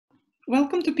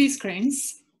Welcome to Peace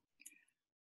Cranes.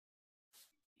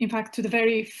 In fact, to the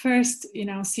very first in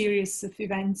our series of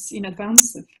events in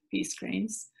advance of Peace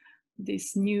Cranes,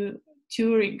 this new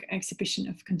touring exhibition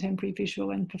of contemporary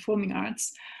visual and performing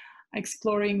arts,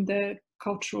 exploring the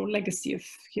cultural legacy of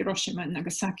Hiroshima and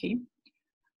Nagasaki.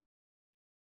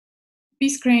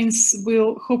 Peace Cranes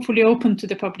will hopefully open to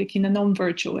the public in a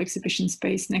non-virtual exhibition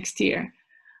space next year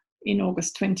in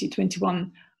August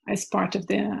 2021 as part of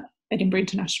the Edinburgh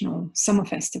International Summer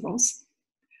Festivals.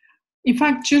 In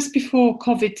fact, just before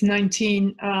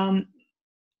COVID-19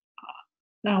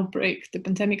 outbreak, the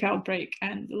pandemic outbreak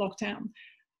and the lockdown,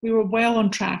 we were well on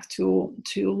track to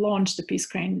launch the Peace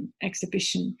Crane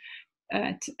exhibition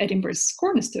at Edinburgh's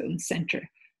Cornerstone Centre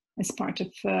as part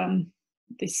of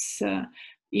this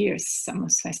year's Summer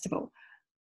Festival,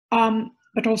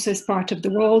 but also as part of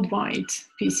the worldwide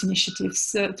peace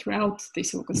initiatives throughout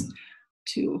this August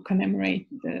to commemorate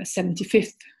the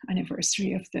 75th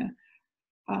anniversary of the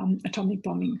atomic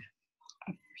bombing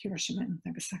of Hiroshima and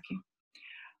Nagasaki.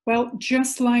 Well,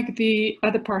 just like the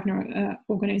other partner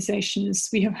organizations,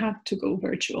 we have had to go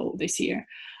virtual this year.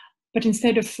 But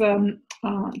instead of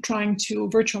trying to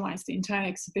virtualize the entire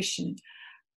exhibition,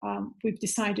 we've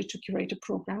decided to curate a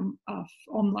program of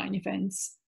online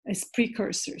events as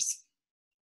precursors,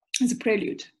 as a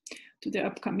prelude to the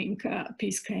upcoming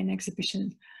Peace Crane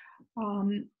exhibition.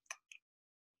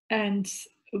 And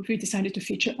we decided to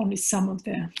feature only some of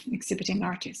the exhibiting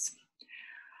artists.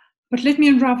 But let me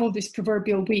unravel this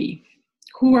proverbial we.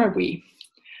 Who are we?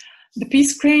 The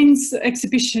Peace Cranes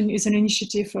exhibition is an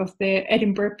initiative of the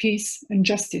Edinburgh Peace and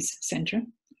Justice Centre.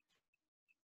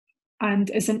 And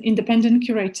as an independent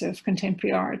curator of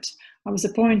contemporary art, I was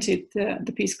appointed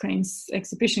the Peace Cranes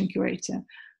exhibition curator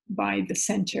by the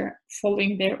centre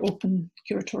following their open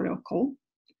curatorial call.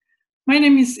 My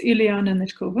name is Iliyana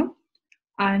Nedkova,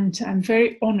 and I'm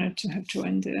very honoured to have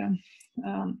joined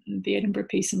the Edinburgh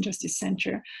Peace and Justice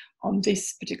Centre on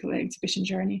this particular exhibition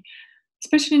journey,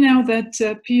 especially now that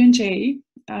P&J,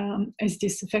 as it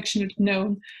is affectionately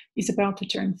known, is about to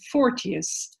turn 40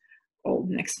 years old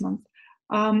next month.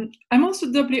 I'm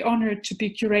also doubly honoured to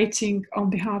be curating on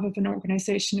behalf of an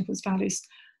organisation whose values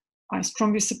I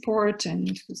strongly support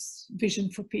and whose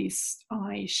vision for peace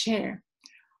I share.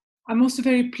 I'm also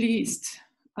very pleased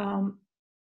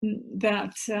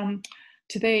that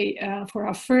today, for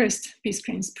our first Peace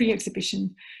Cranes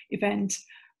pre-exhibition event,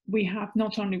 we have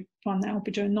not only one, I'll be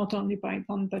joined not only by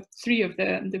one, but three of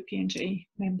the P&J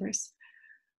members.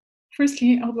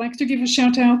 Firstly, I would like to give a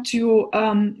shout out to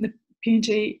the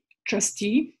P&J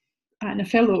trustee and a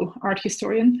fellow art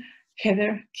historian,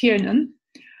 Heather Kiernan.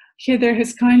 Heather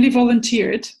has kindly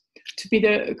volunteered to be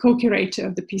the co-curator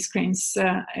of the Peace Cranes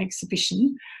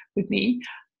exhibition with me,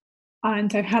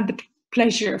 and I've had the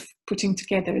pleasure of putting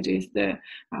together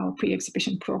our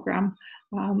pre-exhibition program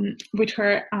with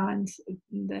her and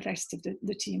the rest of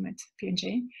the team at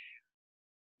P&J.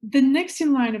 The next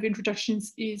in line of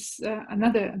introductions is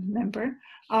another member,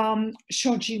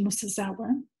 Shoji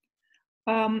Masuzawa,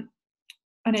 an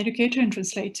educator and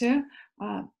translator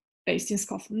based in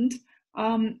Scotland,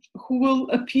 who will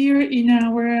appear in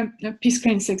our Peace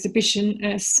Cranes exhibition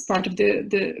as part of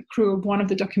the crew of one of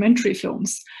the documentary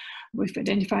films we've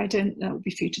identified and will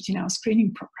be featured in our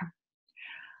screening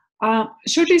program.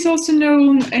 Shoji is also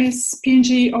known as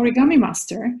P&J Origami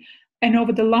Master, and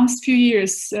over the last few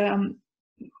years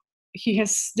he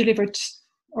has delivered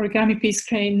Origami Peace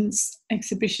Cranes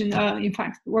exhibition, in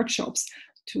fact workshops,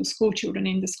 to school children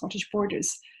in the Scottish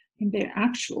borders in their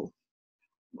actual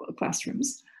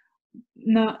classrooms.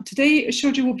 Now, today,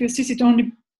 Shoji will be assisted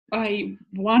only by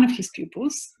one of his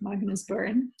pupils, Magnus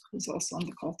Byrne, who's also on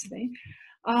the call today.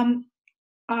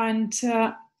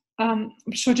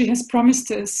 Shoji has promised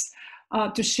us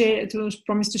to share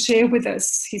with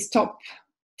us his top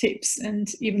tips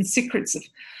and even secrets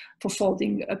for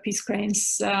folding Peace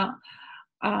Cranes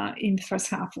in the first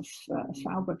half of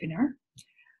our webinar.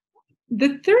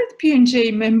 The third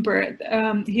P&J member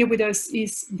here with us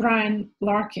is Brian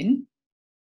Larkin,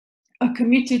 a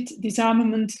committed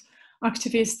disarmament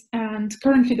activist and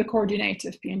currently the coordinator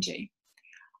of P&J,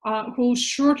 who will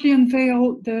shortly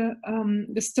unveil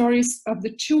the stories of the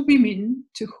two women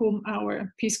to whom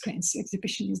our Peace Cranes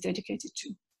exhibition is dedicated to.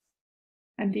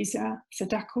 And these are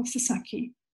Sadako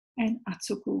Sasaki and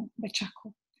Atsuko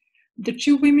Betchaku, the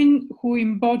two women who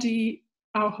embody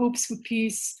our hopes for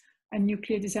peace and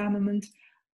nuclear disarmament,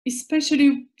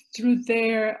 especially through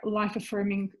their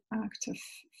life-affirming act of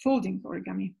folding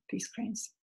origami Peace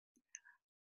Cranes.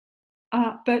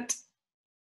 But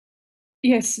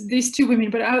yes, these two women,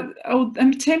 but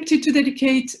I'm tempted to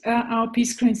dedicate our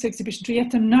Peace Cranes exhibition to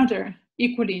yet another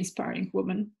equally inspiring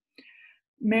woman,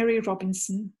 Mary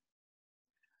Robinson,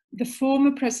 the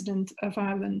former president of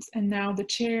Ireland and now the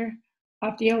chair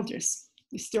of the Elders.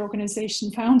 This is the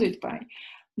organization founded by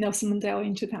Nelson Mandela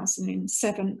in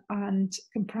 2007 and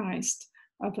comprised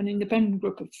of an independent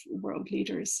group of world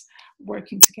leaders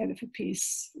working together for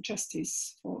peace, for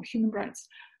justice, for human rights.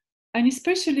 And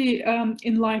especially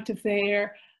in light of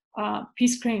their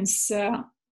Peace Cranes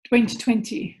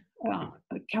 2020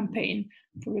 campaign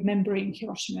for remembering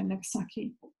Hiroshima and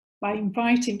Nagasaki, by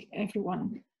inviting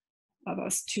everyone of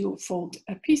us to fold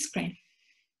a peace crane.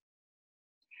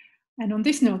 And on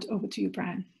this note, over to you,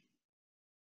 Brian.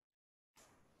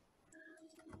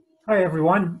 Hi,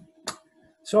 everyone.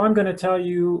 So I'm going to tell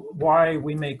you why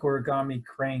we make origami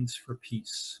cranes for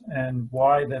peace and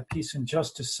why the Peace and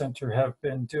Justice Center have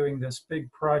been doing this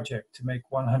big project to make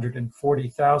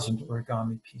 140,000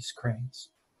 origami peace cranes.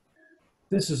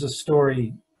 This is a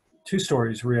story, two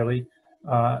stories really,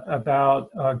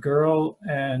 about a girl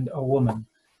and a woman,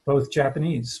 both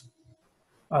Japanese.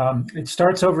 It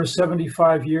starts over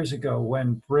 75 years ago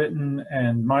when Britain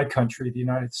and my country, the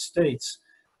United States,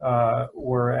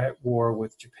 were at war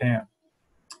with Japan.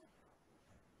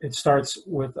 It starts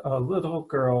with a little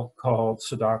girl called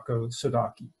Sadako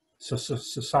Sasaki.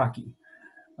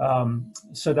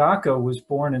 Sadako was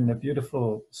born in the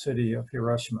beautiful city of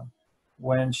Hiroshima.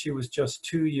 When she was just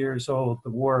 2 years old, the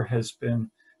war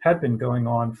had been going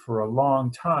on for a long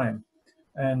time,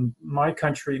 and my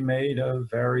country made a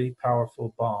very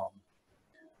powerful bomb.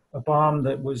 A bomb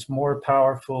that was more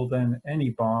powerful than any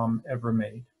bomb ever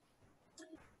made.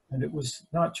 And it was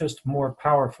not just more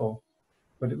powerful,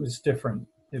 but it was different.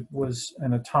 It was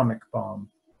an atomic bomb.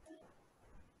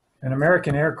 An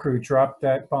American aircrew dropped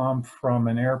that bomb from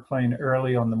an airplane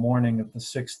early on the morning of the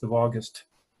 6th of August,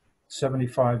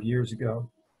 75 years ago.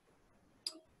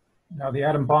 Now, the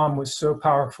atom bomb was so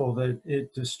powerful that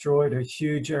it destroyed a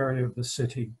huge area of the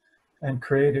city and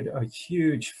created a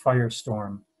huge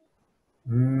firestorm.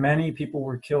 Many people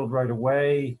were killed right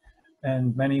away,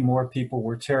 and many more people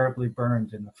were terribly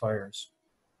burned in the fires.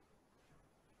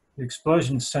 The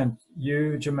explosion sent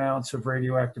huge amounts of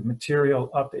radioactive material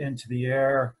up into the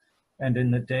air, and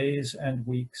in the days and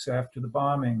weeks after the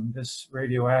bombing, this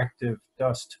radioactive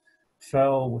dust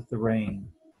fell with the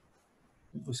rain.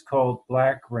 It was called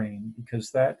black rain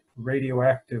because that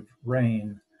radioactive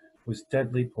rain was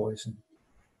deadly poison.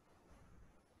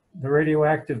 The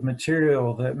radioactive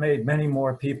material that made many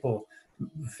more people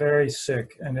very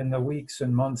sick, and in the weeks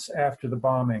and months after the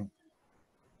bombing,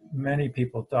 many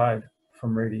people died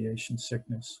from radiation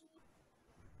sickness.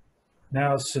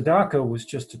 Now, Sadako was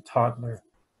just a toddler,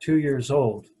 2 years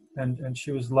old, and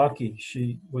she was lucky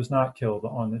she was not killed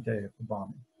on the day of the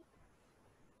bombing.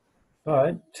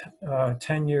 But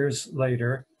 10 years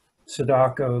later,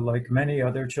 Sadako, like many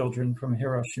other children from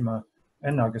Hiroshima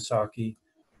and Nagasaki,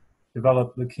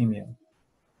 developed leukemia.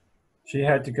 She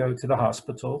had to go to the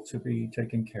hospital to be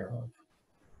taken care of.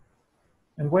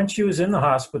 And when she was in the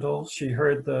hospital, she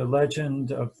heard the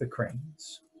legend of the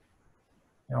cranes.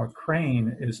 Now, a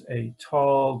crane is a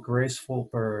tall, graceful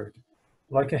bird,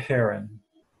 like a heron.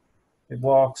 It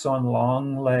walks on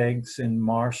long legs in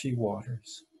marshy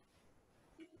waters.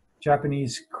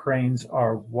 Japanese cranes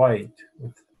are white,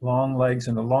 with long legs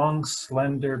and a long,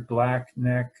 slender black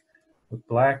neck with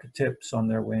black tips on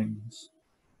their wings,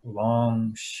 a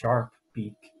long, sharp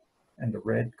beak, and a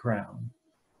red crown.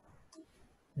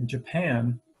 In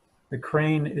Japan, the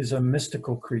crane is a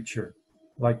mystical creature,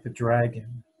 like the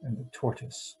dragon and the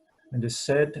tortoise, and is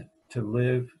said to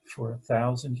live for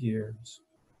 1,000 years.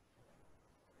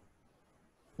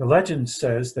 The legend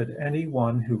says that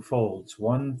anyone who folds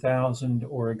 1,000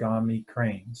 origami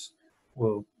cranes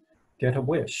will get a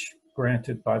wish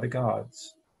granted by the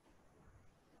gods.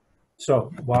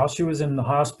 So while she was in the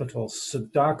hospital,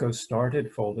 Sadako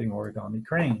started folding origami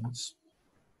cranes.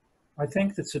 I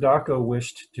think that Sadako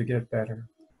wished to get better.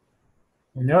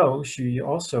 You know, she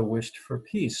also wished for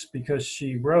peace because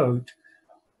she wrote,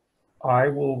 "I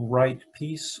will write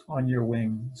peace on your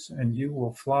wings and you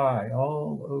will fly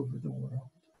all over the world."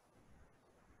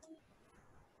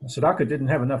 Sadako didn't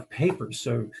have enough paper,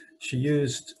 so she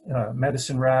used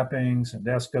medicine wrappings and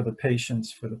asked other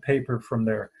patients for the paper from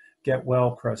their get well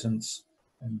presents,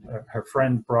 and her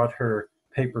friend brought her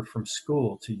paper from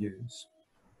school to use.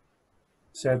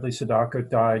 Sadly, Sadako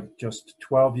died just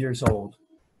 12 years old.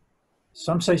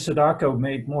 Some say Sadako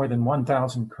made more than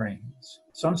 1,000 cranes.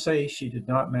 Some say she did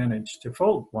not manage to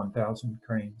fold 1,000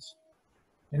 cranes.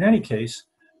 In any case,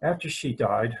 after she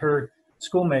died, her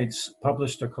schoolmates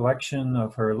published a collection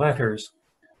of her letters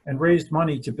and raised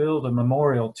money to build a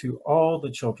memorial to all the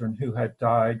children who had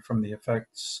died from the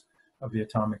effects of the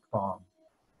atomic bomb.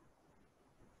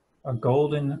 A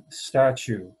golden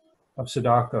statue of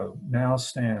Sadako now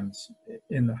stands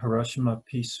in the Hiroshima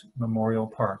Peace Memorial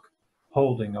Park,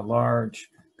 holding a large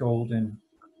golden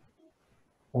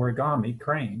origami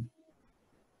crane.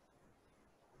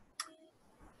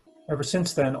 Ever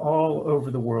since then, all over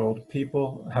the world,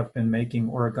 people have been making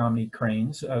origami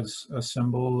cranes as a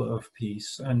symbol of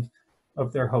peace and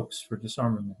of their hopes for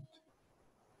disarmament.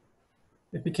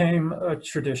 It became a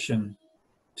tradition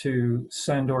to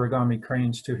send origami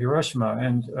cranes to Hiroshima,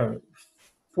 and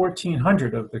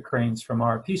 1,400 of the cranes from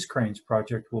our Peace Cranes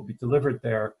project will be delivered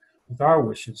there with our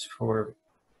wishes for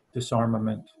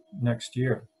disarmament next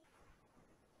year.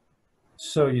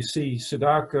 So you see,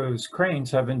 Sadako's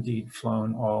cranes have indeed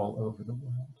flown all over the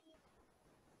world.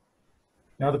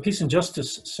 Now, the Peace and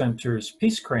Justice Center's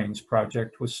Peace Cranes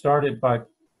project was started by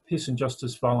Peace and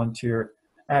Justice volunteer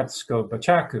Atsuko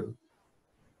Betchaku,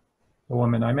 the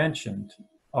woman I mentioned,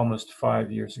 almost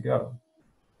 5 years ago.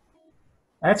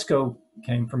 Atsuko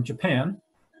came from Japan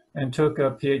and took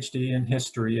a PhD in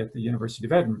history at the University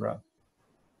of Edinburgh.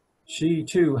 She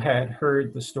too had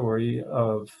heard the story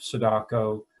of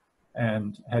Sadako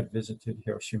and had visited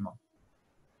Hiroshima.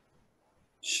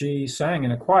 She sang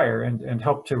in a choir and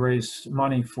helped to raise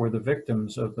money for the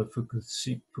victims of the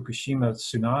Fukushima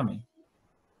tsunami.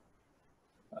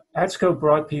 Atsuko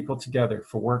brought people together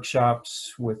for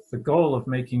workshops with the goal of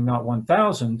making not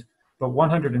 1,000, but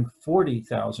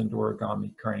 140,000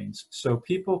 origami cranes, so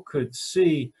people could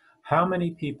see how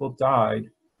many people died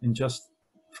in just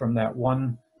from that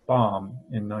one bomb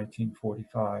in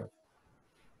 1945.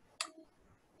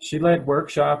 She led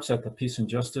workshops at the Peace and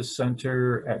Justice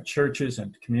Centre, at churches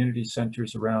and community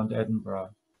centres around Edinburgh.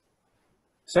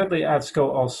 Sadly,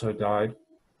 Atsuko also died,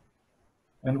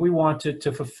 and we wanted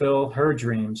to fulfill her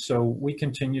dreams, so we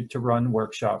continued to run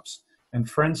workshops, and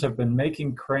friends have been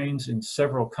making cranes in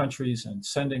several countries and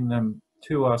sending them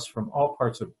to us from all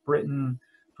parts of Britain,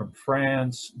 from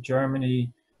France,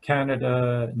 Germany,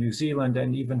 Canada, New Zealand,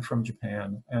 and even from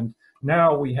Japan. And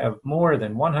now we have more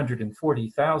than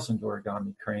 140,000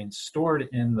 origami cranes stored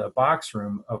in the box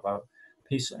room of a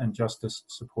Peace and Justice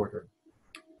supporter.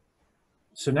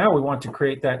 So now we want to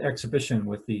create that exhibition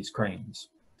with these cranes.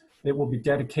 It will be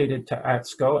dedicated to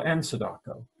Atsuko and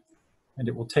Sadako, and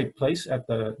it will take place at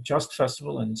the Just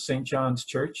Festival in St. John's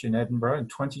Church in Edinburgh in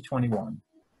 2021.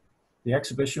 The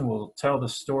exhibition will tell the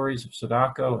stories of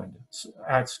Sadako and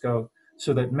Atsuko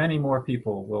so that many more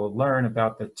people will learn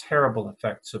about the terrible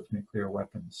effects of nuclear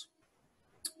weapons.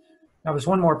 Now, there's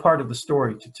one more part of the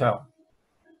story to tell.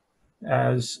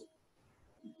 As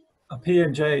a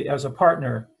P&J, as a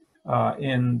partner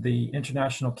in the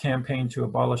international campaign to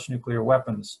abolish nuclear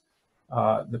weapons,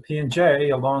 the P&J,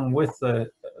 along with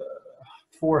the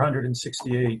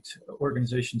 468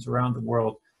 organizations around the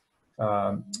world,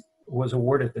 was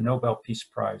awarded the Nobel Peace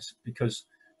Prize because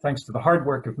thanks to the hard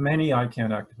work of many ICANN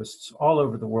activists all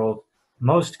over the world,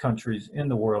 most countries in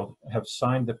the world have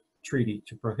signed the treaty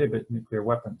to prohibit nuclear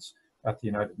weapons at the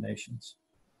United Nations.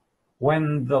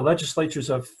 When the legislatures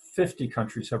of 50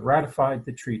 countries have ratified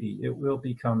the treaty, it will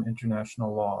become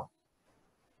international law.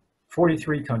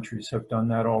 43 countries have done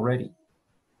that already.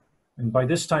 And by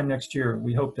this time next year,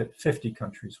 we hope that 50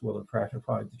 countries will have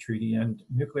ratified the treaty and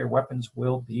nuclear weapons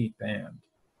will be banned.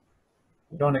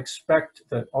 We don't expect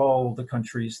that all the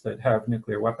countries that have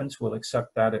nuclear weapons will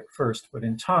accept that at first, but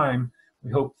in time,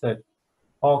 we hope that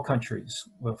all countries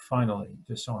will finally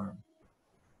disarm.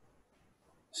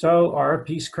 So our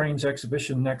Peace Cranes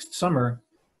exhibition next summer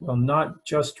will not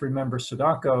just remember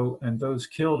Sadako and those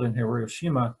killed in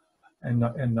Hiroshima and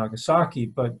Nagasaki,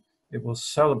 but it will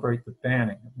celebrate the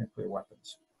banning of nuclear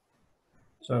weapons.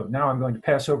 So now I'm going to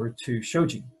pass over to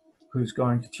Shoji, who's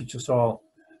going to teach us all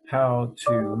how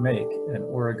to make an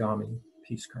origami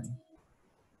peace crane.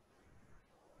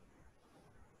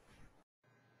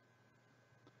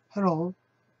 Hello,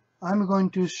 I'm going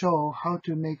to show how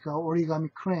to make an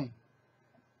origami crane.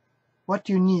 What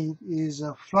you need is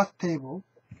a flat table,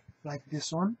 like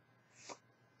this one,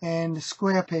 and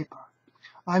square paper.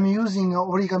 I'm using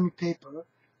origami paper.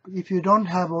 If you don't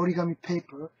have origami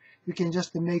paper, you can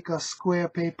just make a square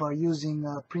paper using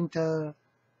a printer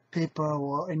paper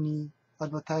or any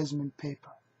advertisement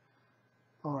paper.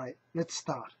 Alright, let's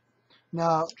start.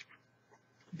 Now,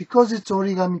 because it's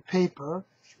origami paper,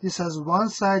 this has one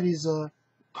side is a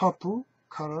purple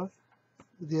color,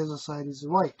 the other side is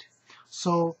white.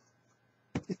 So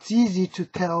it's easy to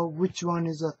tell which one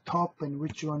is a top and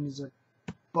which one is a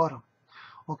bottom.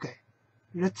 Okay,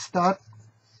 let's start.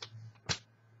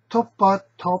 Top part,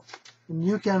 top, and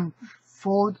you can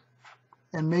fold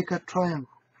and make a triangle.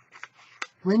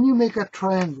 When you make a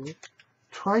triangle,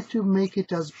 try to make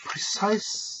it as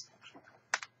precise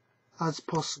as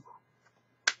possible.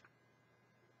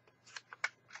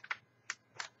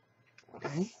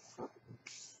 Okay.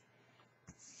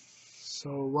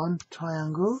 So one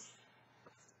triangle,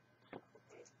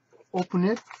 open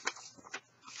it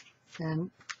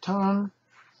and turn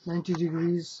 90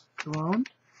 degrees around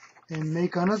and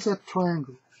make another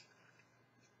triangle.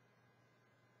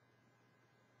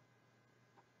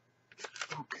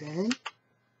 Okay.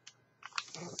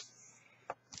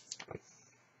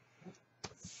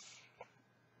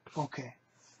 Okay.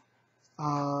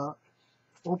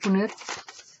 Open it,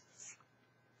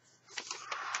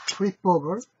 flip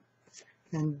over,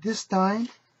 and this time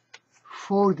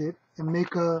fold it and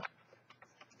make a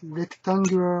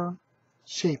rectangular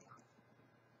shape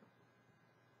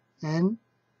and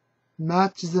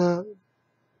match the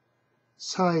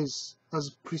size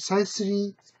as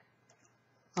precisely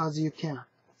as you can.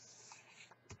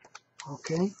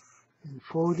 Okay, and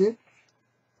fold it,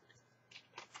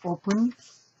 open,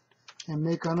 and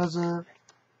make another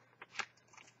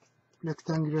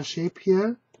rectangular shape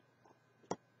here.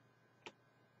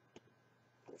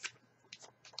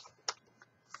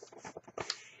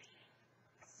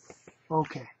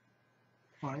 Okay,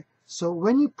 alright, so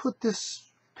when you put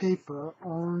this paper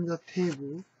on the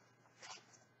table,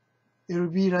 it will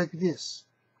be like this,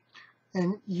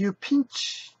 and you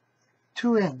pinch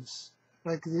two ends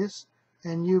like this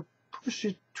and you push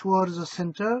it towards the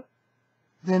center,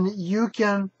 then you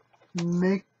can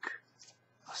make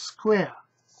a square.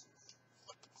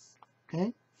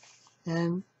 Okay,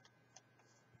 and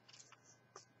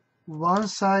one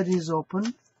side is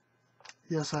open,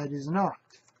 the other side is not.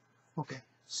 Okay,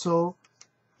 so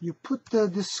you put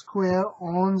this square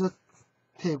on the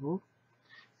table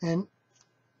and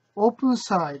open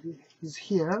side is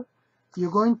here. You're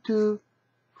going to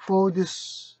fold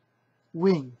this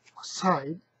wing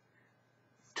side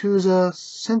to the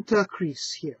center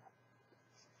crease here.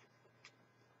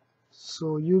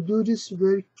 So you do this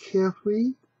very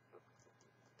carefully.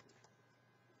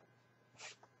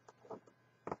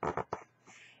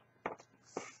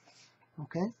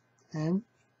 Okay, and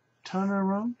turn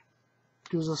around,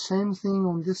 do the same thing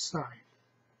on this side.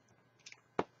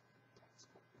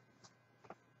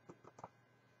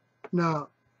 Now,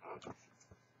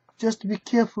 just be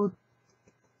careful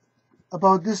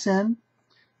about this end.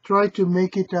 Try to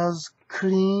make it as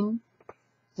clean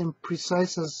and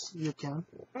precise as you can.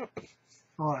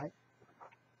 Alright,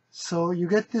 so you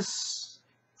get this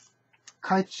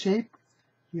kite shape,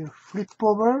 you flip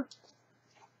over,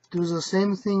 do the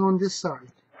same thing on this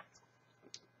side.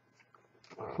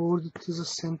 Fold it to the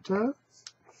center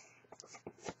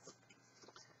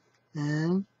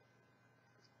and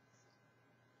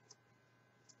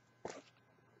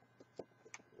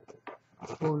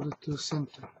fold it to the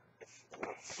center.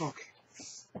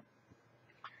 Okay.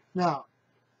 Now,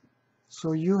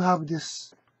 so you have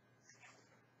this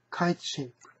kite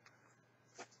shape.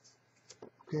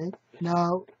 Okay.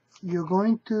 Now you're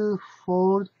going to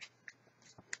fold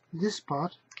this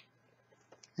part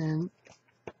and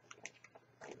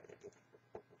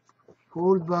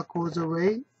fold back all the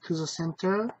way to the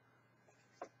center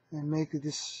and make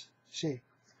this shape.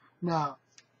 Now,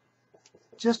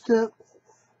 just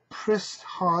press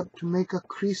hard to make a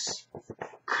crease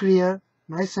clear,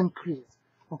 nice and clear.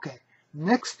 Okay,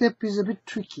 next step is a bit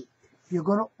tricky. You're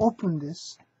going to open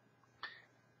this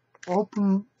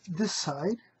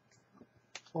side,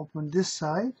 open this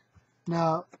side.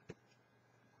 Now,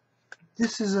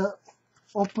 this is a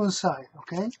open side,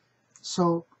 okay?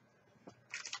 So,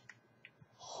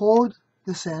 hold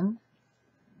this end,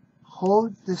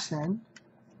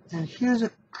 and here's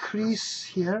a crease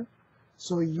here,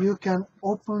 so you can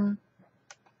open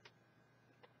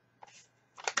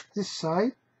this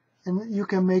side, and you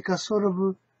can make a sort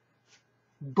of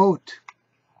boat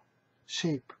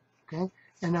shape, okay?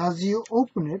 And as you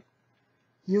open it,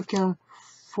 you can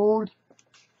fold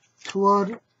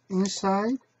toward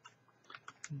inside,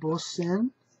 both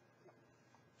ends,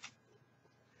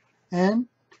 and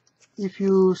if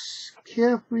you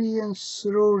carefully and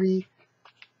slowly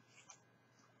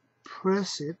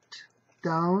press it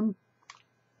down,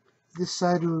 this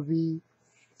side will be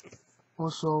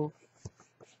also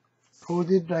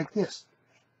folded like this.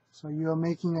 So you are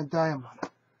making a diamond.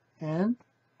 And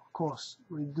of course,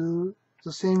 we do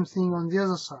the same thing on the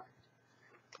other side.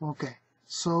 Okay,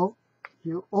 so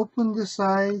you open the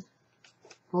side,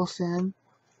 both ends.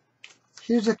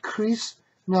 Here's a crease.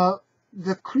 Now,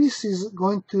 the crease is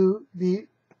going to be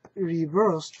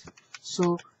reversed,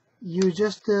 so you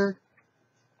just do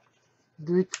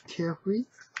it carefully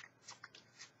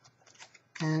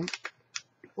and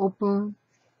open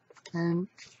and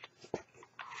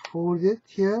fold it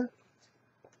here,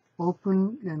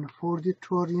 open and fold it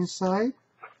toward inside,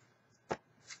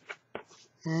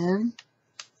 and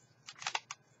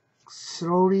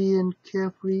slowly and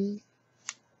carefully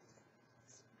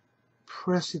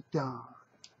press it down.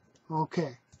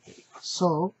 Okay,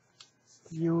 so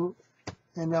you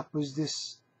end up with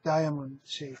this diamond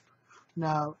shape.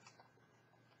 Now,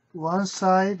 one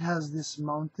side has this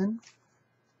mountain,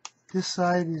 this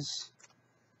side is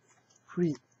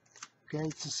free. Okay,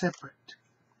 it's separate.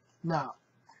 Now,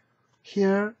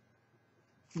 here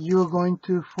you're going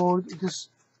to fold this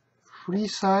free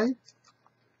side,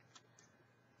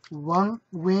 one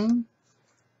wing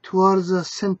towards the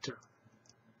center.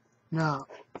 Now,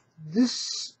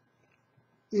 this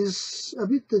is a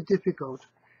bit difficult.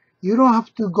 You don't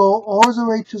have to go all the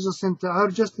way to the center.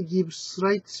 I'll just give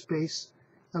slight space.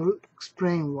 I will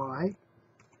explain why,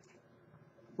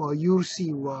 or you'll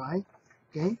see why.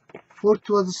 Okay, fold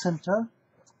towards the center,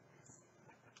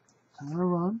 turn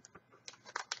around,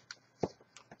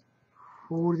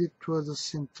 fold it towards the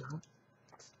center,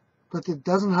 but it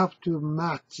doesn't have to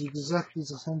match exactly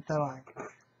the center line.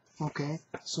 Okay,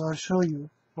 so I'll show you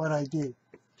what I did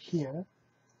here.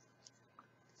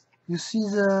 You see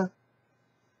the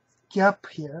gap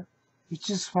here, which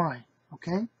is fine.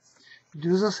 Okay,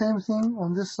 do the same thing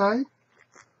on this side,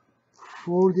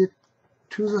 fold it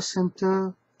to the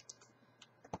center,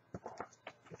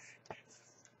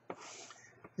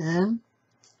 and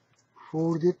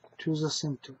fold it to the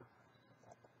center.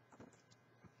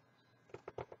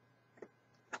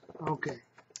 Okay.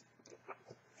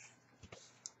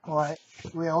 Alright,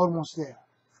 we're almost there.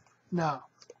 Now,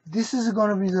 this is going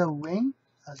to be the wing,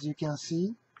 as you can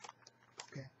see.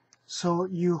 Okay. So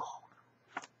you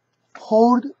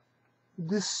hold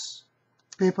this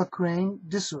paper crane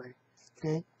this way.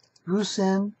 Okay. Loose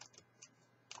end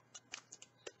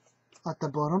at the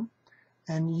bottom,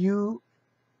 and you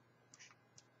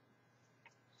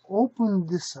open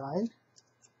this side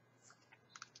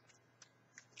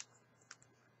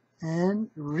and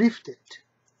lift it.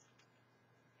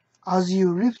 As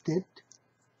you lift it,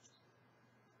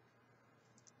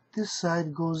 this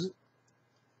side goes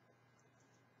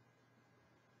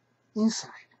inside.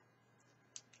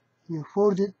 You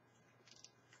fold it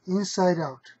inside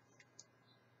out,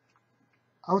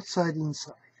 outside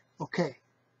inside. Okay,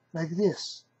 like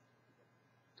this.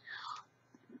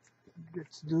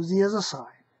 Let's do the other side.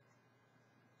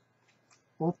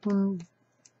 Open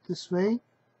this way,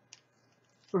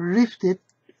 lift it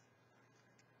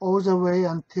all the way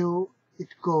until it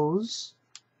goes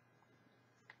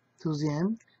to the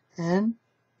end, and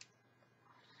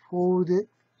fold it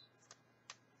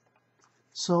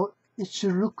so it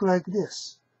should look like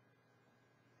this.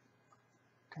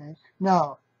 Okay.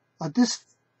 Now, at this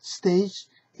stage,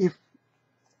 if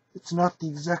it's not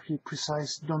exactly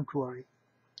precise, don't worry.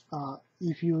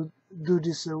 If you do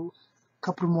this a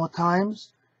couple more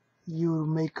times, you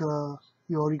make your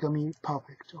origami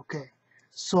perfect. Okay,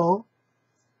 so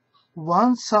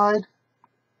one side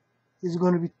is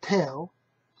going to be tail,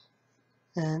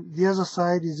 and the other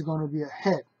side is going to be a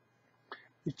head,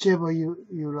 whichever you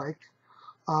like.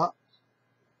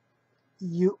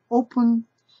 You open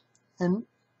and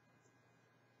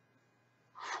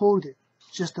fold it,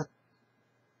 just the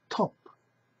top.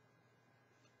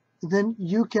 Then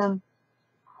you can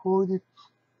fold it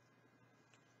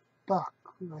back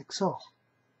like so.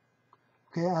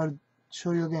 Okay, I'll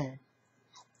show you again.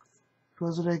 It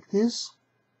goes like this.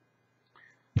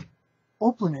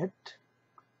 Open it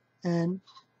and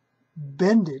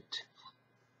bend it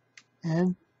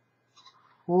and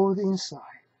fold inside.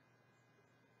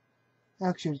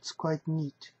 Actually, it's quite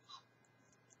neat.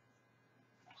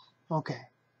 Okay,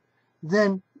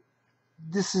 then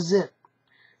this is it.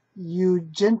 You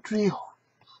gently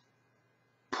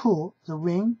pull the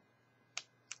wing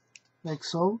like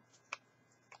so.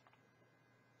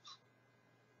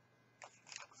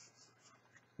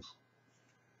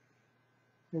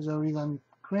 There's an origami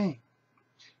crane.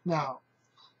 Now,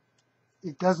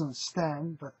 it doesn't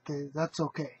stand, but that's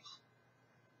okay.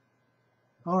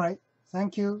 All right,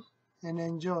 thank you and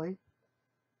enjoy.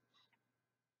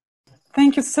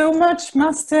 Thank you so much,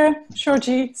 Master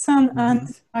Shoji-san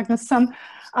and Magnus-san.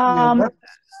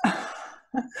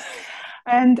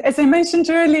 And as I mentioned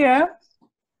earlier,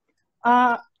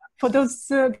 for those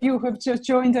of you who have just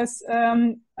joined us,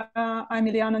 I'm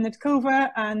Iliyana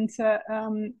Nedkova, and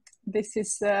this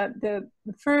is the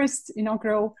first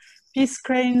inaugural Peace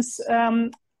Cranes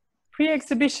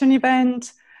pre-exhibition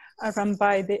event run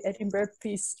by the Edinburgh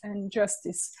Peace and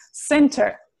Justice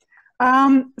Centre.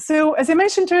 So as I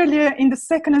mentioned earlier, in the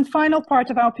second and final part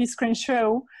of our Peace Crane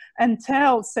show and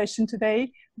tell session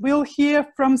today, we'll hear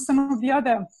from some of the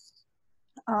other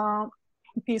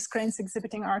peace cranes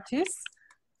exhibiting artists.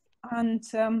 And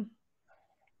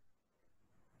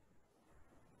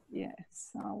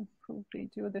yes, I'll probably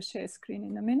do the share screen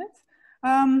in a minute.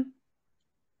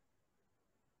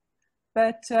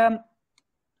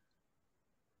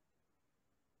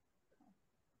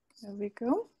 There we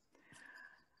go.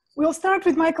 We'll start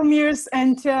with Michael Mears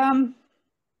and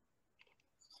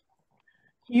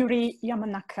Yuri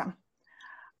Yamanaka.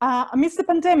 Amidst the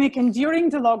pandemic and during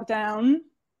the lockdown,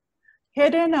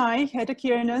 Heda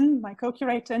Kiernan, my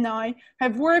co-curator, and I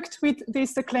have worked with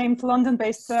these acclaimed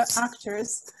London-based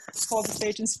actors for the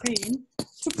stage and screen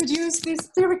to produce this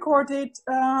pre-recorded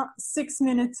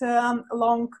 6-minute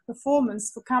long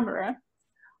performance for camera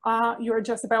you're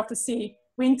just about to see.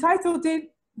 We entitled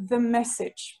it The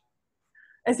Message,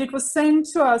 as it was sent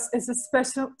to us as a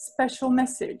special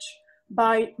message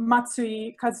by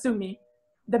Matsui Kazumi,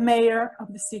 the mayor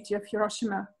of the city of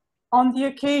Hiroshima, on the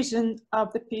occasion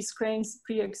of the Peace Cranes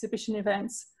pre-exhibition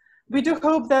events. We do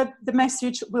hope that the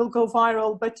message will go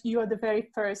viral, but you are the very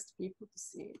first people to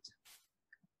see it.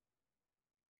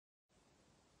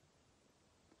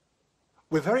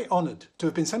 We're very honored to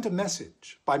have been sent a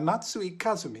message by Matsui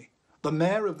Kazumi, the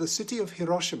mayor of the city of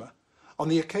Hiroshima, on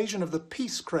the occasion of the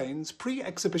Peace Cranes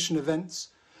pre-exhibition events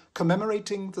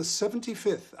commemorating the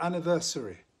 75th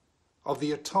anniversary of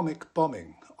the atomic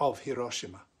bombing of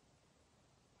Hiroshima.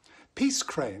 Peace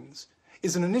Cranes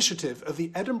is an initiative of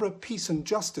the Edinburgh Peace and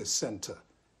Justice Centre.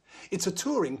 It's a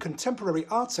touring contemporary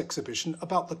arts exhibition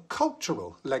about the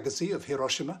cultural legacy of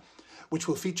Hiroshima, which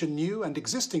will feature new and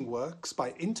existing works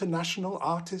by international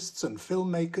artists and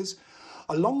filmmakers,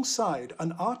 alongside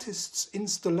an artist's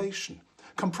installation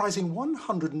comprising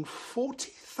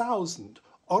 140,000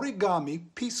 origami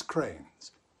peace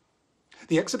cranes.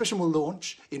 The exhibition will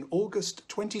launch in August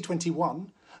 2021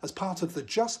 as part of the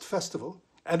Just Festival,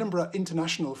 Edinburgh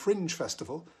International Fringe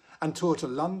Festival, and tour to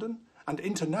London and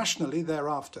internationally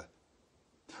thereafter.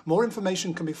 More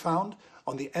information can be found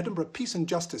on the Edinburgh Peace and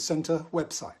Justice Centre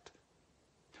website.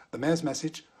 The Mayor's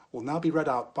message will now be read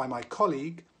out by my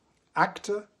colleague,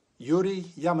 actor Yuri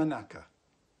Yamanaka.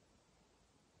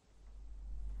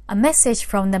 A message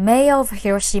from the Mayor of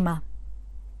Hiroshima.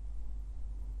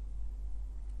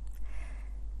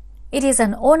 It is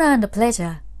an honor and a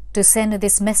pleasure to send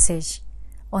this message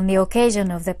on the occasion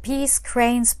of the Peace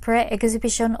Cranes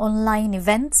pre-exhibition online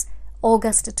events,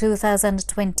 August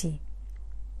 2020.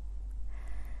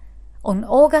 On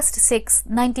August 6,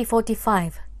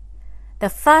 1945, the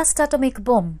first atomic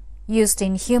bomb used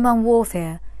in human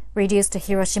warfare reduced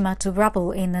Hiroshima to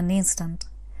rubble in an instant,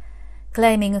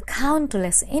 claiming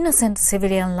countless innocent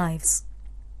civilian lives.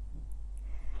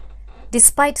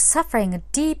 Despite suffering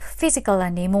deep physical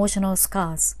and emotional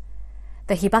scars,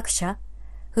 the hibakusha,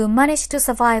 who managed to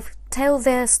survive, tell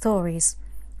their stories,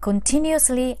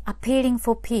 continuously appealing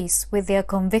for peace with their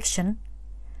conviction,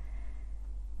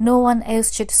 no one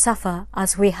else should suffer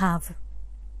as we have.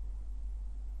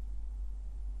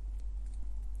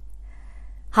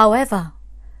 However,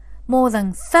 more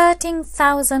than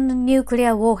 13,000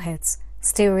 nuclear warheads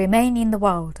still remain in the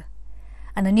world,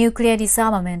 and nuclear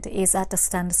disarmament is at a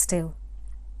standstill.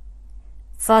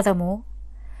 Furthermore,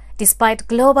 despite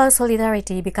global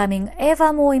solidarity becoming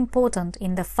ever more important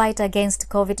in the fight against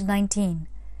COVID-19,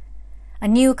 a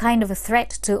new kind of threat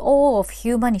to all of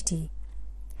humanity,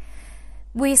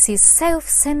 we see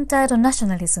self-centered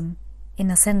nationalism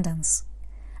in ascendance,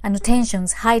 and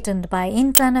tensions heightened by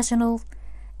international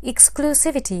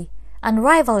exclusivity and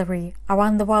rivalry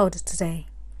around the world today.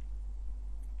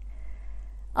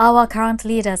 Our current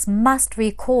leaders must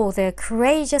recall their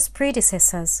courageous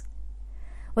predecessors.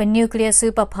 When nuclear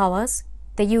superpowers,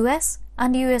 the US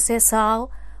and USSR,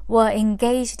 were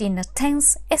engaged in a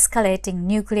tense, escalating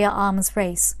nuclear arms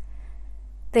race,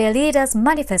 their leaders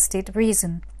manifested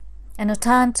reason and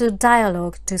turned to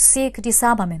dialogue to seek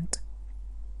disarmament.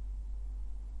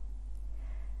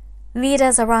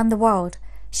 Leaders around the world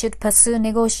should pursue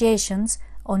negotiations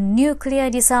on nuclear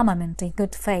disarmament in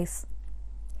good faith,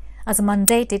 as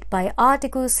mandated by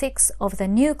Article 6 of the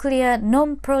Nuclear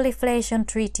Non-Proliferation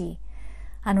Treaty,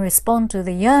 and respond to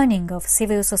the yearning of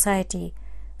civil society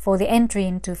for the entry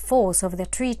into force of the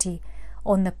Treaty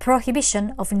on the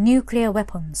Prohibition of Nuclear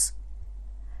Weapons,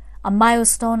 a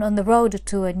milestone on the road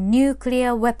to a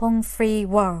nuclear weapon-free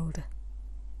world.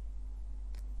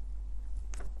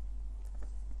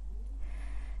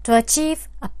 To achieve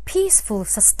a peaceful,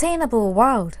 sustainable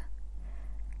world,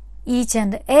 each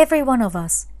and every one of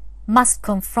us must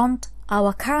confront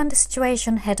our current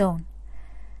situation head-on,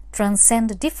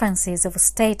 transcend differences of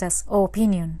status or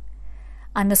opinion,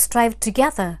 and strive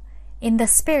together in the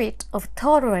spirit of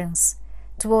tolerance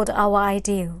toward our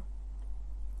ideal.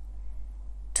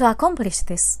 To accomplish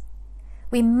this,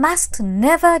 we must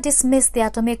never dismiss the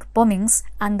atomic bombings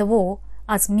and the war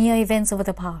as mere events of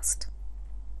the past.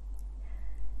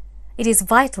 It is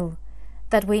vital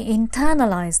that we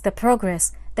internalize the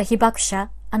progress the Hibakusha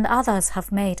and others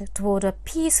have made toward a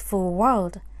peaceful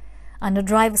world and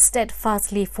drive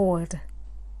steadfastly forward.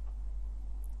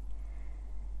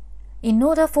 In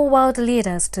order for world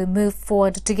leaders to move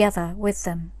forward together with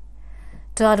them,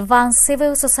 to advance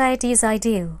civil society's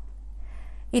ideal,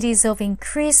 it is of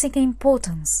increasing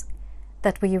importance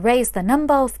that we raise the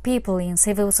number of people in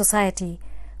civil society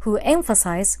who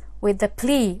emphasize with the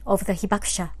plea of the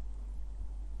Hibakusha.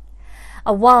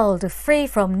 A world free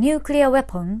from nuclear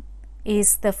weapon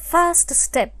is the first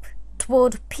step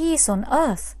toward peace on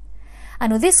earth,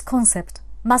 and this concept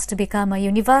must become a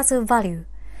universal value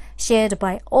shared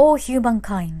by all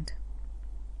humankind.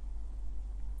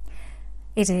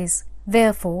 It is,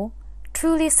 therefore,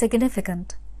 truly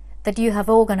significant that you have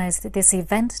organized this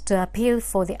event to appeal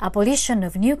for the abolition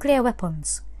of nuclear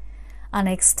weapons, and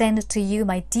I extend to you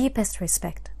my deepest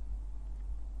respect.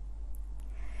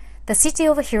 The city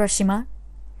of Hiroshima,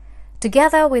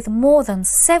 together with more than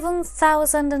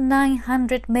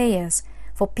 7,900 mayors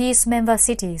for peace member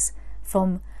cities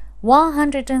from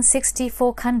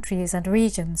 164 countries and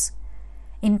regions,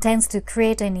 intends to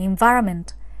create an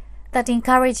environment that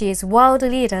encourages world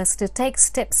leaders to take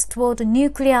steps toward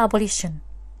nuclear abolition.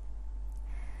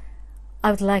 I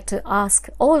would like to ask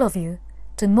all of you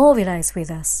to mobilize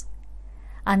with us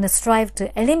and strive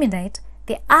to eliminate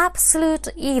the absolute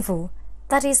evil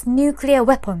that is nuclear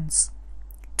weapons,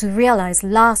 to realize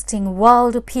lasting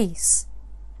world peace.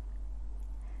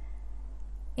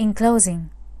 In closing,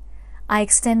 I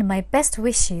extend my best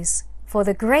wishes for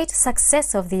the great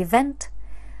success of the event,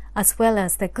 as well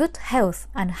as the good health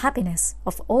and happiness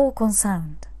of all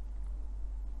concerned.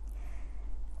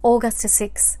 August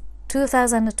 6,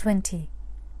 2020.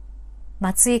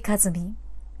 Matsui Kazumi,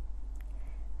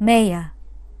 Mayor,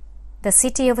 the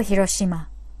city of Hiroshima.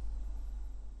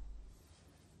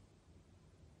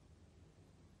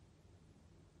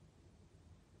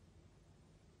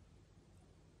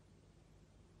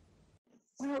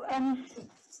 Well, at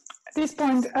this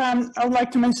point, I would like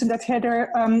to mention that Heather,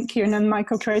 Kieran, and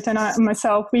Michael, curator, and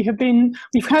myself, we've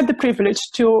had the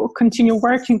privilege to continue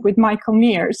working with Michael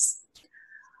Mears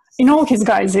in all his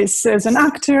guises, as an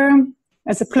actor,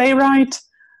 as a playwright,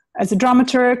 as a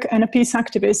dramaturg, and a peace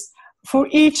activist for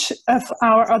each of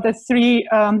our other three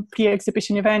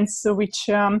pre-exhibition events, which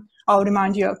I'll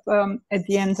remind you of at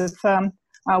the end of our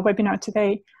webinar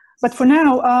today. But for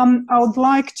now, I would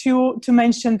like to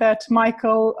mention that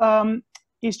Michael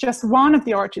is just one of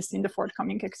the artists in the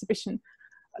forthcoming exhibition.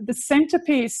 The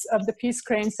centerpiece of the Peace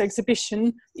Cranes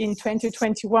exhibition in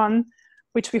 2021,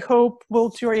 which we hope will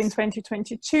tour in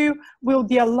 2022, will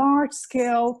be a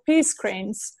large-scale Peace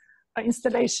Cranes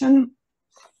installation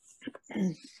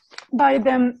by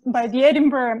the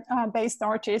Edinburgh-based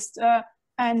artist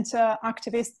and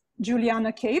activist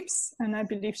Juliana Capes, and I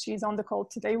believe she's on the call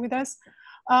today with us.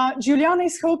 Juliana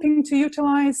is hoping to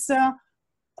utilize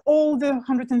all the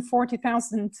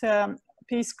 140,000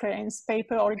 Peace Cranes,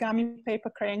 origami paper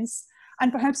cranes,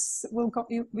 and perhaps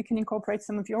we can incorporate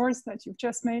some of yours that you've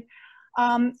just made.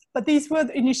 But these were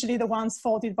initially the ones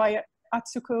folded by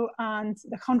Atsuko and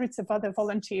the hundreds of other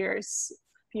volunteers,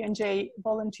 P&J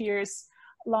volunteers,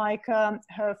 like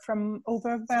her from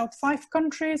over about 5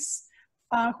 countries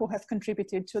who have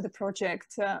contributed to the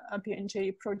project,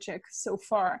 P&J project so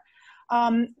far.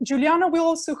 Juliana will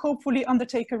also hopefully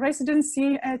undertake a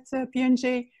residency at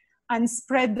P&J and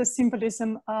spread the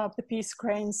symbolism of the Peace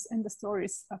Cranes and the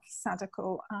stories of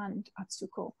Sadako and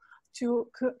Atsuko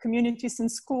to communities and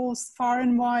schools far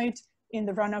and wide in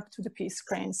the run-up to the Peace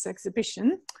Cranes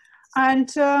exhibition.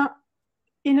 And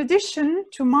in addition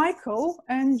to Michael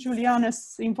and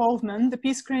Juliana's involvement, the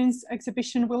Peace Cranes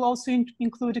exhibition will also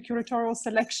include a curatorial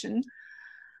selection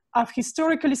of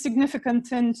historically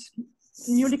significant and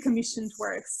newly commissioned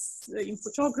works in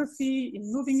photography,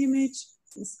 in moving image,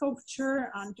 in sculpture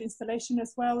and installation,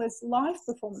 as well as live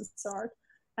performance art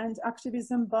and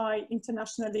activism by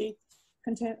international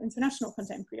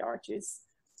contemporary artists.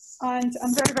 And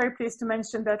I'm very, very pleased to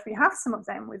mention that we have some of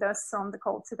them with us on the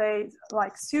call today,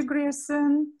 like Sue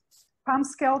Grierson, Pam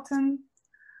Skelton,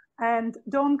 and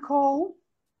Dawn Cole,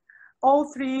 all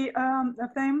 3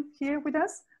 of them here with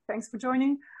us. Thanks for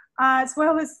joining. As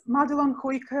well as Madelon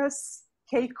Hoikas,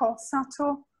 Keiko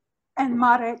Sato, and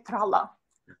Mare Tralla,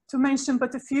 to mention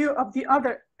but a few of the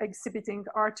other exhibiting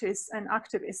artists and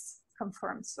activists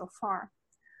confirmed so far.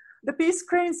 The Peace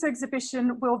Cranes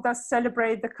exhibition will thus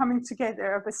celebrate the coming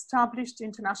together of established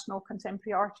international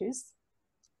contemporary artists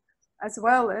as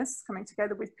well as coming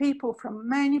together with people from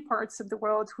many parts of the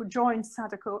world who joined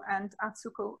Sadako and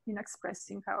Atsuko in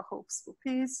expressing our hopes for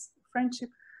peace, friendship,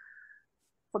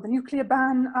 for the nuclear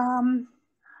ban,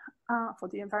 for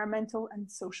the environmental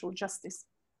and social justice.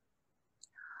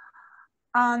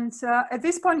 And at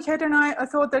this point, Heather and I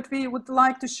thought that we would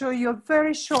like to show you a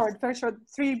very short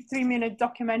three-minute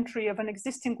documentary of an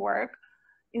existing work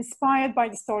inspired by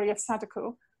the story of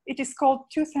Sadako. It is called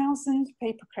 2000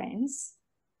 Paper Cranes,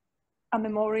 a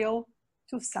memorial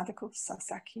to Sadako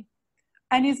Sasaki.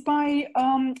 And it's by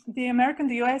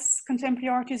the US contemporary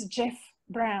artist Jeff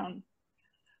Brown.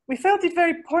 We felt it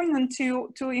very poignant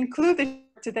to include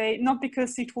it today, not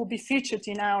because it will be featured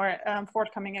in our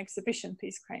forthcoming exhibition,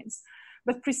 Peace Cranes,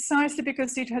 but precisely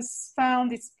because it has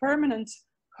found its permanent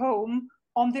home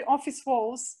on the office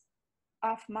walls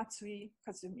of Matsui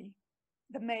Kazumi,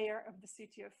 the mayor of the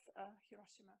city of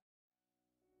Hiroshima.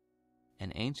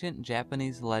 An ancient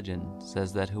Japanese legend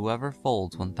says that whoever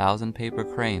folds 1,000 paper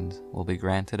cranes will be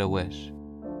granted a wish.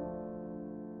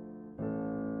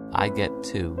 I get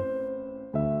 2.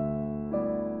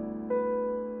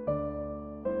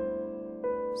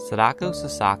 Sadako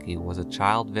Sasaki was a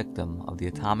child victim of the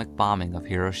atomic bombing of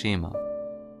Hiroshima.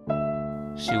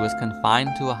 She was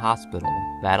confined to a hospital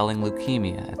battling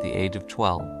leukemia at the age of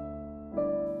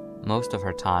 12. Most of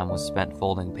her time was spent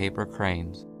folding paper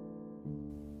cranes.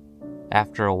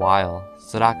 After a while,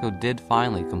 Sadako did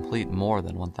finally complete more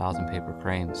than 1,000 paper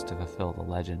cranes to fulfill the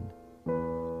legend.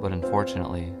 But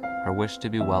unfortunately, her wish to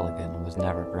be well again was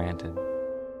never granted.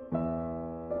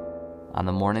 On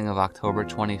the morning of October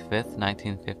 25,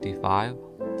 1955,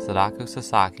 Sadako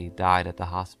Sasaki died at the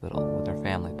hospital with her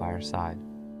family by her side.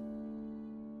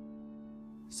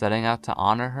 Setting out to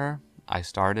honor her, I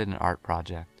started an art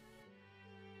project.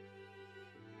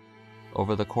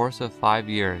 Over the course of 5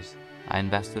 years, I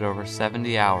invested over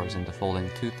 70 hours into folding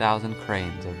 2,000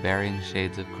 cranes of varying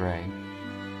shades of gray.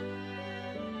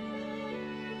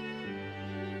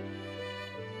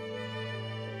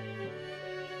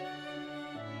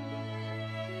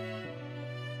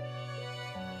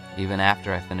 Even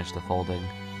after I finished the folding,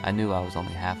 I knew I was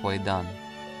only halfway done.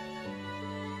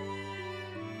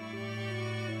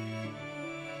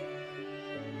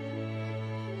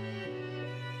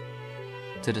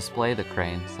 To display the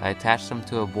cranes, I attached them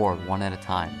to a board one at a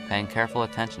time, paying careful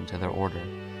attention to their order.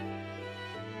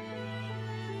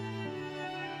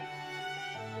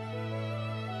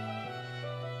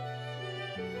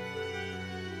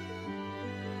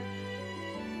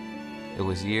 It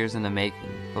was years in the making,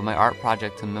 but my art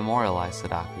project to memorialize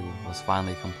Sadako was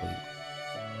finally complete.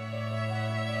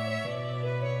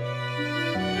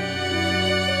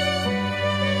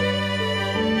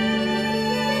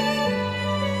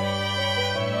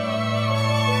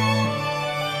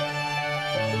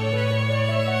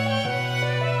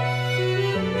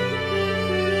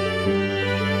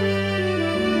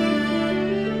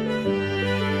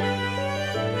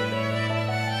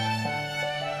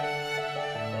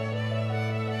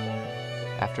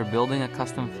 After building a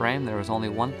custom frame, there was only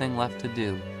one thing left to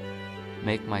do: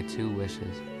 make my 2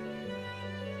 wishes.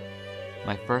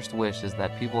 My first wish is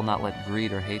that people not let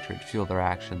greed or hatred fuel their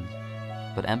actions,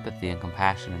 but empathy and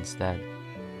compassion instead.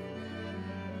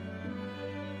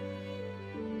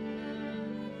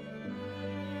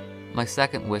 My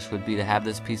second wish would be to have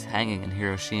this piece hanging in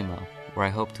Hiroshima, where I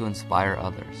hope to inspire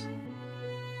others.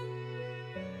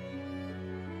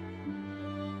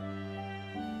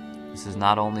 This is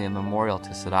not only a memorial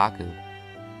to Sadako,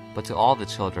 but to all the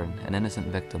children and innocent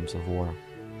victims of war.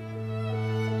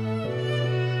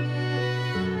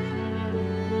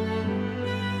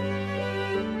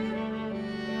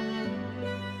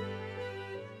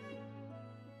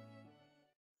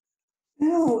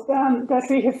 Now that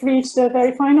we have reached the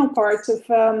very final part of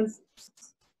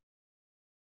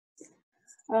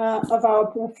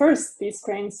our first Peace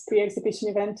Cranes pre-exhibition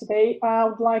event today, I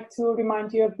would like to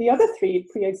remind you of the other 3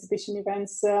 pre-exhibition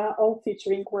events, all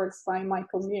featuring works by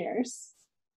Michael Mears.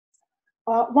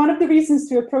 One of the reasons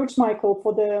to approach Michael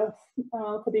for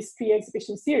this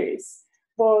pre-exhibition series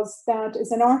was that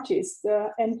as an artist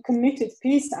and committed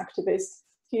peace activist,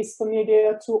 he is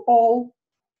familiar to all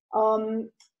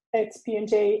at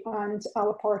P&J and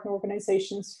our partner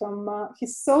organizations from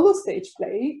his solo stage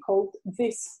play called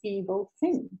This Evil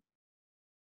Thing,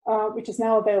 which is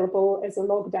now available as a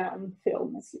lockdown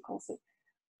film, as he calls it,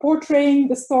 portraying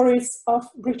the stories of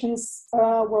Britain's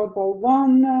World War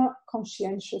I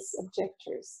conscientious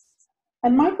objectors.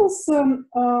 And Michael's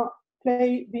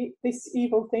play, This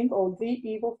Evil Thing, or The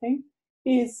Evil Thing,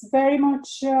 is very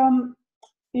much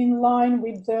in line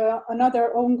with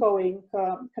another ongoing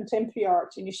contemporary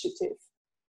art initiative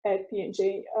at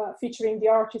P&J, featuring the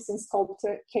artist and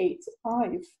sculptor Kate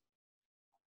Ive.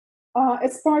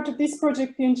 As part of this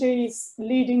project, P&J is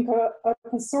leading a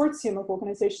consortium of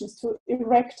organizations to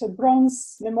erect a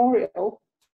bronze memorial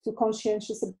to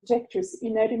conscientious objectors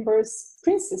in Edinburgh's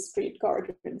Princess Street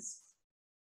Gardens.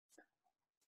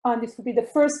 And it will be the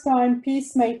first time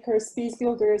peacemakers, peace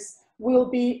builders will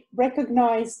be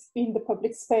recognized in the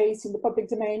public space, in the public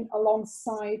domain,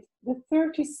 alongside the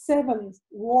 37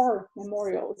 war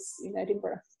memorials in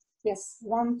Edinburgh. Yes,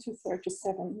 1 to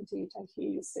 37, indeed, I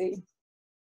hear you say.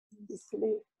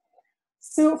 Disbelief.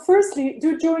 So firstly,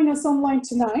 do join us online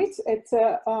tonight at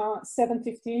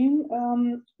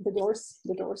 7:15. The doors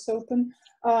open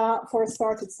for a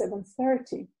start at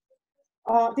 7:30.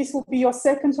 This will be your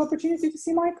second opportunity to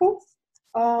see Michael,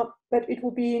 but it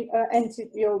will be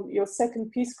your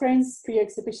second Peace Cranes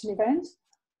pre-exhibition event.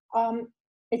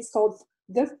 It's called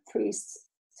The Priest's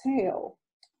Tale.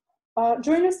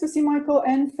 Join us to see Michael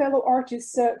and fellow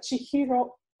artist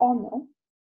Chihiro Ono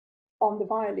on the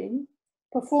violin,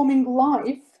 performing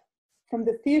live from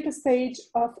the theatre stage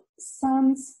of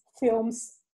Sands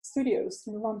Films Studios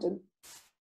in London.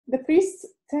 The Priest's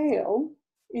Tale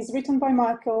is written by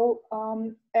Michael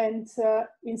and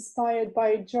inspired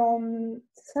by John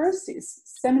Hersey's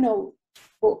seminal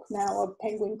book, now a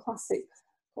Penguin classic,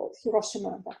 called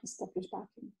Hiroshima, that was published back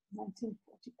in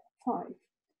 1945.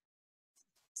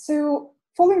 So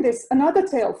following this, another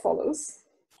tale follows.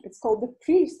 It's called The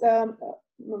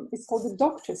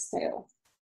Doctor's Tale.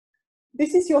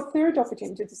 This is your third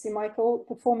opportunity to see Michael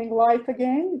performing live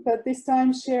again, but this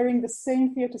time sharing the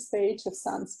same theatre stage of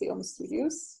Sands Film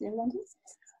Studios in London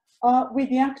with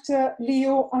the actor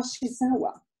Leo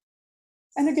Ashizawa.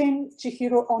 And again,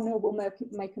 Chihiro Ono will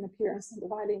make an appearance on the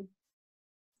violin.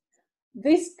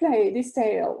 This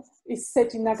tale is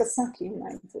set in Nagasaki in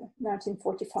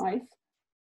 1945.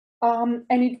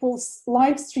 And it will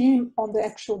live stream on the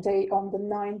actual day on the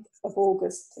 9th of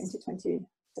August 2020,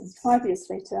 75 years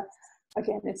later,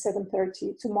 again at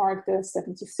 7:30, to mark the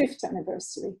 75th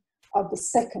anniversary of the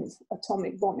second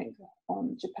atomic bombing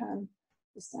on Japan,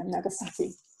 this time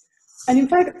Nagasaki. And in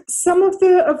fact, some of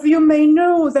you may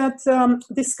know that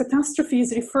this catastrophe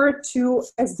is referred to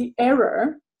as the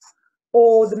error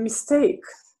or the mistake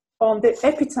on the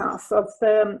epitaph of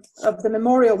the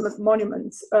memorial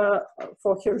monument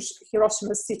for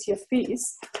Hiroshima's City of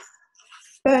Peace.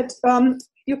 But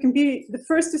you can be the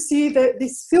first to see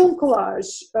this film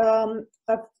collage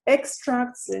of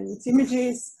extracts and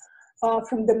images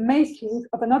from the making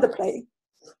of another play.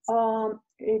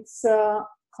 It's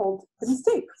called The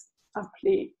Mistake,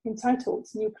 aptly entitled,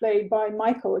 new play by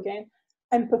Michael again,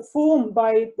 and performed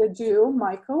by the duo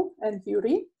Michael and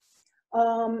Yuri.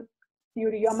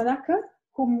 Yuri Yamanaka,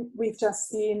 whom we've just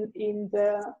seen in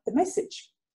the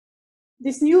message.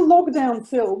 This new lockdown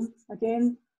film,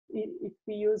 again, if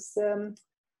we use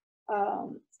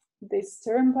this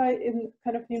term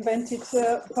kind of invented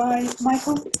by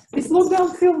Michael, this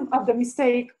lockdown film of The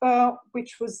Mistake,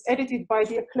 which was edited by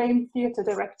the acclaimed theatre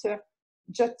director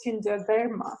Jatinder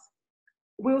Verma,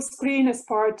 will screen as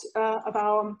part of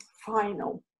our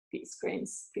final Peace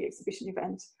Cranes pre-exhibition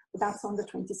event. That's on the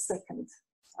 22nd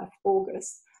of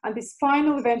August. And this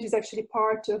final event is actually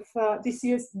part of this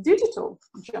year's Digital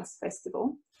Just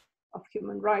Festival of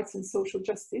Human Rights and Social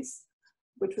Justice,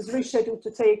 which was rescheduled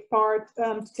to take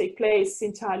place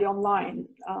entirely online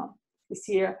this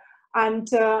year. And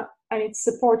it's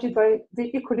supported by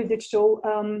the equally digital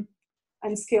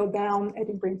and scaled down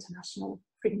Edinburgh International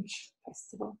Fringe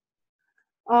Festival.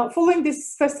 Following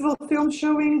this festival film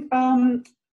showing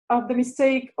of The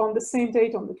Mistake on the same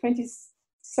date, on the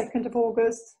 22nd of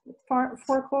August, at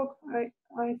 4 o'clock,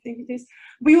 I think it is,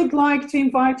 we would like to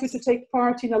invite you to take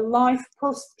part in a live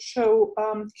post-show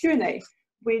Q&A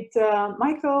with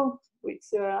Michael, with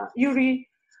Yuri,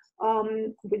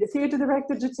 with the theatre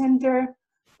director Jatinder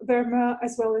Verma,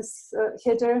 as well as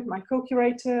Heather, my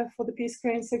co-curator for the Peace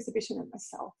Cranes exhibition, and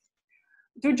myself.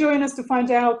 Do join us to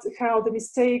find out how The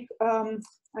Mistake,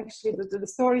 actually the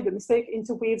story, The Mistake,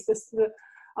 interweaves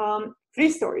three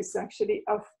stories actually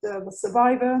of the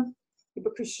survivor,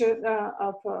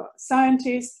 of a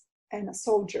scientist and a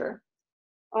soldier.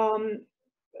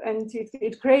 And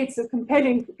it creates a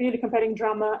really compelling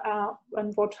drama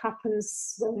and what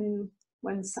happens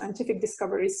when scientific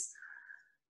discoveries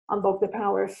unlock the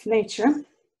power of nature.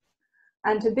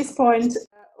 And at this point,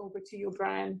 over to you,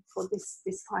 Brian, for this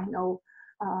final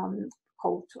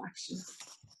call to action.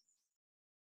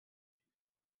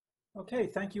 Okay,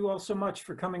 thank you all so much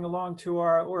for coming along to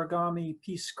our Origami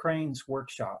Peace Cranes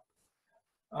workshop.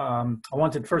 I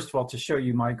wanted first of all to show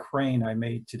you my crane I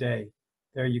made today.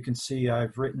 There you can see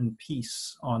I've written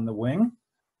peace on the wing,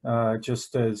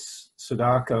 just as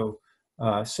Sadako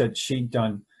said she'd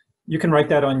done. You can write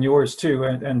that on yours too,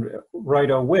 and write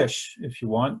a wish if you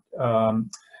want.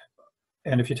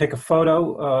 And if you take a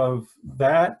photo of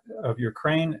that, of your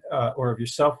crane, or of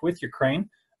yourself with your crane,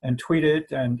 and tweet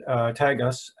it and tag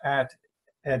us at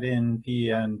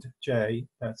P&J,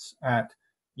 that's at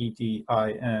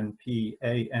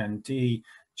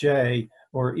EDINPANDJ,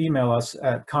 or email us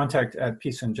at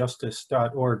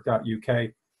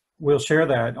contact@peaceandjustice.org.uk. We'll share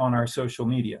that on our social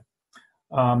media.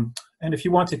 And if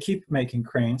you want to keep making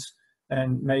cranes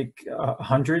and make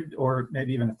 100 or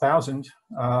maybe even 1,000,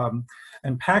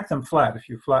 and pack them flat. If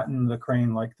you flatten the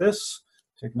crane like this,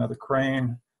 take another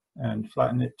crane and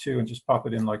flatten it too, and just pop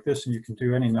it in like this, and you can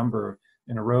do any number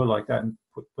in a row like that, and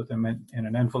put them in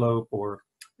an envelope or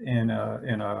in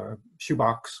a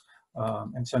shoebox,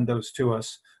 and send those to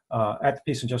us at the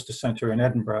Peace and Justice Centre in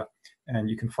Edinburgh, and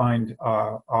you can find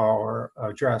our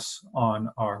address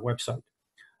on our website.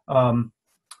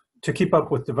 To keep up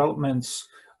with developments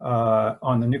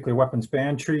on the nuclear weapons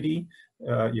ban treaty,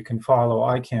 you can follow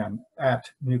ICANN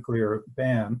at nuclear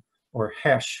ban or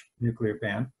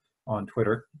 #nuclearban on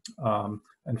Twitter,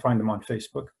 and find them on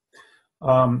Facebook.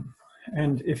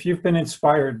 And if you've been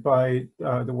inspired by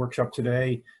the workshop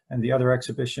today and the other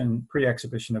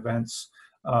pre-exhibition events,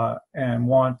 and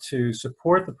want to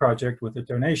support the project with a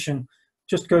donation,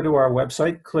 just go to our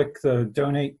website, click the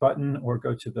donate button, or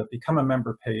go to the become a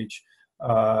member page.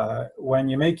 When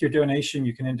you make your donation,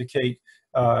 you can indicate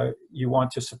you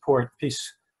want to support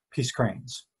peace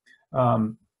cranes.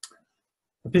 The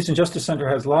Peace and Justice Center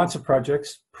has lots of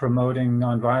projects promoting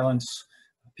nonviolence,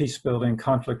 peace building,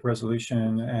 conflict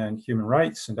resolution, and human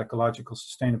rights, and ecological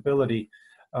sustainability,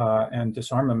 and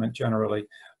disarmament generally.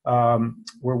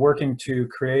 We're working to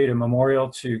create a memorial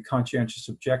to conscientious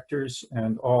objectors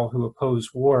and all who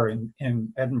oppose war in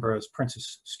Edinburgh's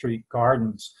Princess Street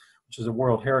Gardens, which is a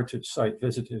World Heritage Site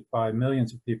visited by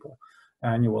millions of people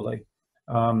annually.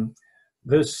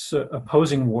 This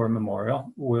opposing war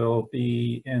memorial will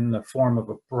be in the form of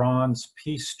a bronze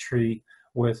peace tree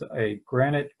with a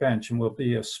granite bench, and will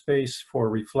be a space for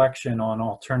reflection on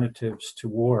alternatives to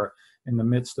war in the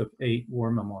midst of 8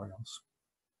 war memorials.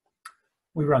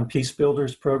 We run Peace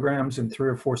Builders programs in 3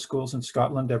 or 4 schools in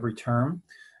Scotland every term.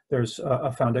 There's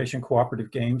a foundation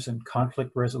cooperative games and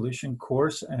conflict resolution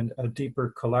course, and a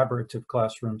deeper collaborative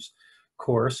classrooms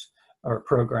course or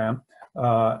program.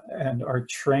 And our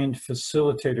trained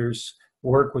facilitators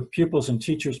work with pupils and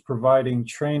teachers, providing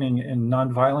training in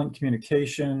nonviolent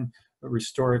communication,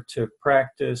 restorative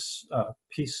practice,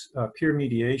 peer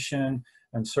mediation,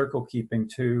 and circle keeping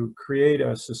to create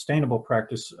a sustainable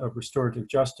practice of restorative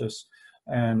justice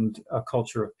and a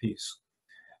culture of peace.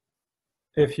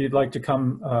 If you'd like to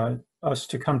come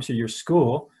to your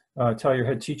school, tell your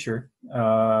head teacher,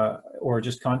 or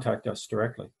just contact us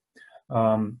directly.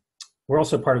 We're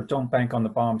also part of Don't Bank on the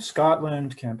Bomb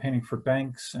Scotland, campaigning for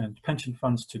banks and pension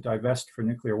funds to divest for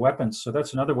nuclear weapons. So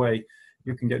that's another way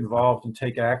you can get involved and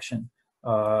take action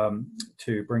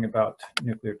to bring about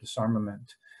nuclear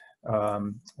disarmament.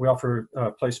 We offer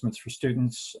placements for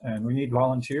students, and we need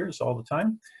volunteers all the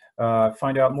time.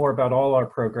 Find out more about all our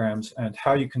programs and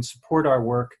how you can support our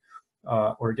work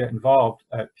or get involved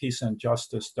at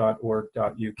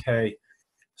peaceandjustice.org.uk.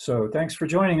 So thanks for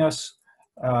joining us.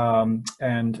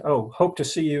 And hope to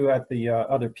see you at the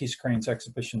other Peace Cranes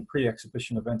exhibition,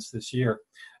 pre-exhibition events this year,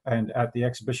 and at the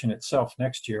exhibition itself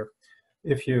next year.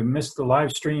 If you missed the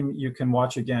live stream, you can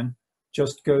watch again.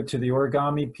 Just go to the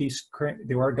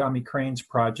Origami Cranes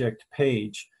Project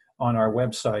page on our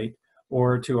website,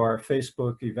 or to our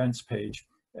Facebook events page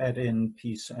at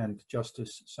Peace and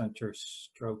Justice Center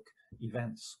 /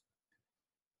 events.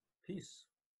 Peace.